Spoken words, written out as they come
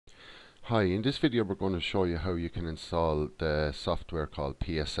Hi, in this video we're going to show you how you can install the software called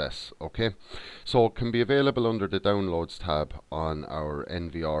PSS. Okay, so it can be available under the Downloads tab on our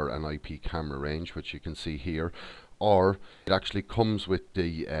NVR and IP camera range, which you can see here, or it actually comes with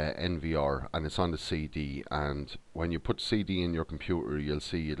the NVR and it's on the CD, and when you put CD in your computer you'll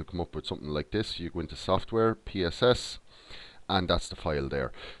see it'll come up with something like this. You go into Software, PSS, and that's the file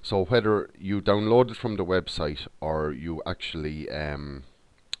there. So whether you download it from the website or you actually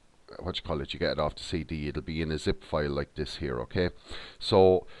you get it off the CD, it'll be in a zip file like this here. Okay,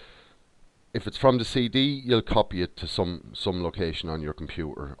 so if it's from the CD, you'll copy it to some location on your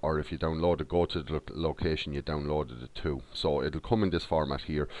computer, or if you download it, go to the location you downloaded it to. So it'll come in this format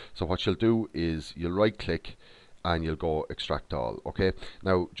here. So what you'll do is you'll right click and you'll go extract all. Okay,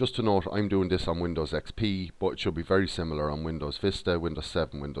 now just to note, I'm doing this on Windows XP, but it should be very similar on Windows Vista, Windows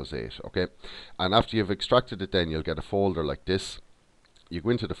 7, Windows 8. Okay, and after you've extracted it, then you'll get a folder like this. You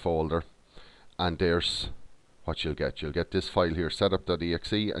go into the folder and there's what you'll get. You'll get this file here,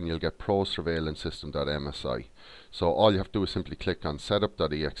 setup.exe, and you'll get pro surveillance system.msi. So all you have to do is simply click on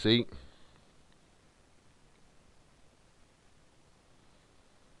setup.exe,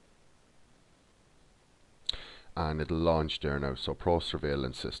 and it'll launch there now. So pro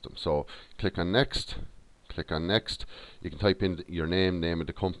surveillance system. So click on next. Click on next. You can type in your name of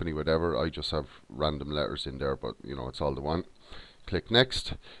the company, whatever. I just have random letters in there, but you know, it's all the one. Click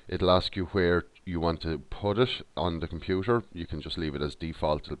next. It'll ask you where you want to put it on the computer. You can just leave it as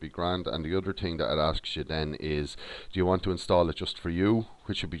default, it'll be grand. And the other thing that it asks you then is, do you want to install it just for you,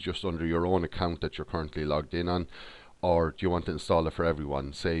 which should be just under your own account that you're currently logged in on, or do you want to install it for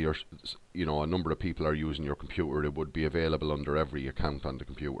everyone? Say a number of people are using your computer, it would be available under every account on the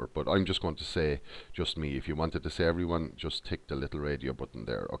computer. But I'm just going to say just me. If you wanted to say everyone, just tick the little radio button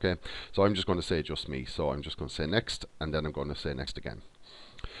there. Okay, so I'm just going to say just me. So I'm just going to say next, and then I'm going to say next again.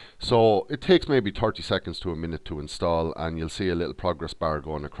 So it takes maybe 30 seconds to a minute to install, and you'll see a little progress bar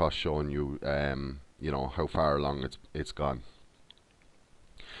going across showing you how far along it's gone.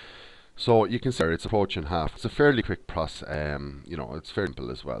 So you can see it's approaching half. It's a fairly quick process. It's fairly simple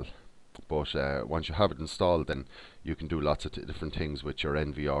as well. But once you have it installed, then you can do lots of different things with your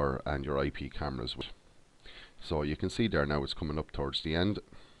NVR and your IP cameras. So you can see there now it's coming up towards the end.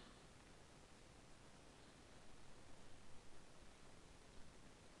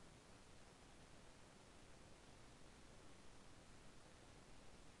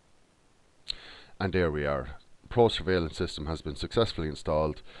 And there we are. Pro surveillance system has been successfully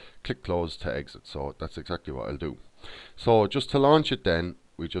installed. Click close to exit. So that's exactly what I'll do. So just to launch it then,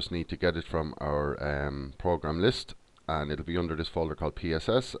 we just need to get it from our program list, and it'll be under this folder called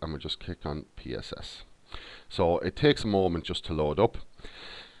PSS, and we'll just click on PSS. So it takes a moment just to load up,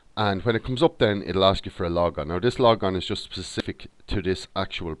 and when it comes up then it'll ask you for a logon. Now this logon is just specific to this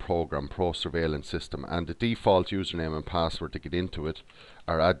actual program, Pro Surveillance System, and the default username and password to get into it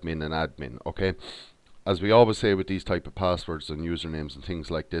are admin and admin. Okay, as we always say with these type of passwords and usernames and things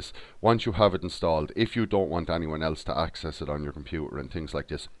like this, once you have it installed, if you don't want anyone else to access it on your computer and things like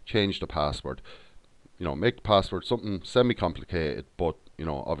this, change the password. Make the password something semi-complicated, but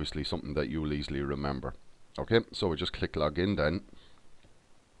obviously something that you'll easily remember. Okay, so we just click login then.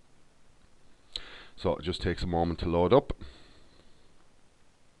 So it just takes a moment to load up.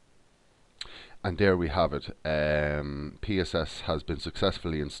 And there we have it. PSS has been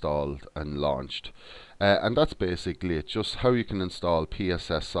successfully installed and launched. And that's basically it, just how you can install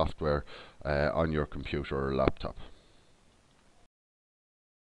PSS software on your computer or laptop.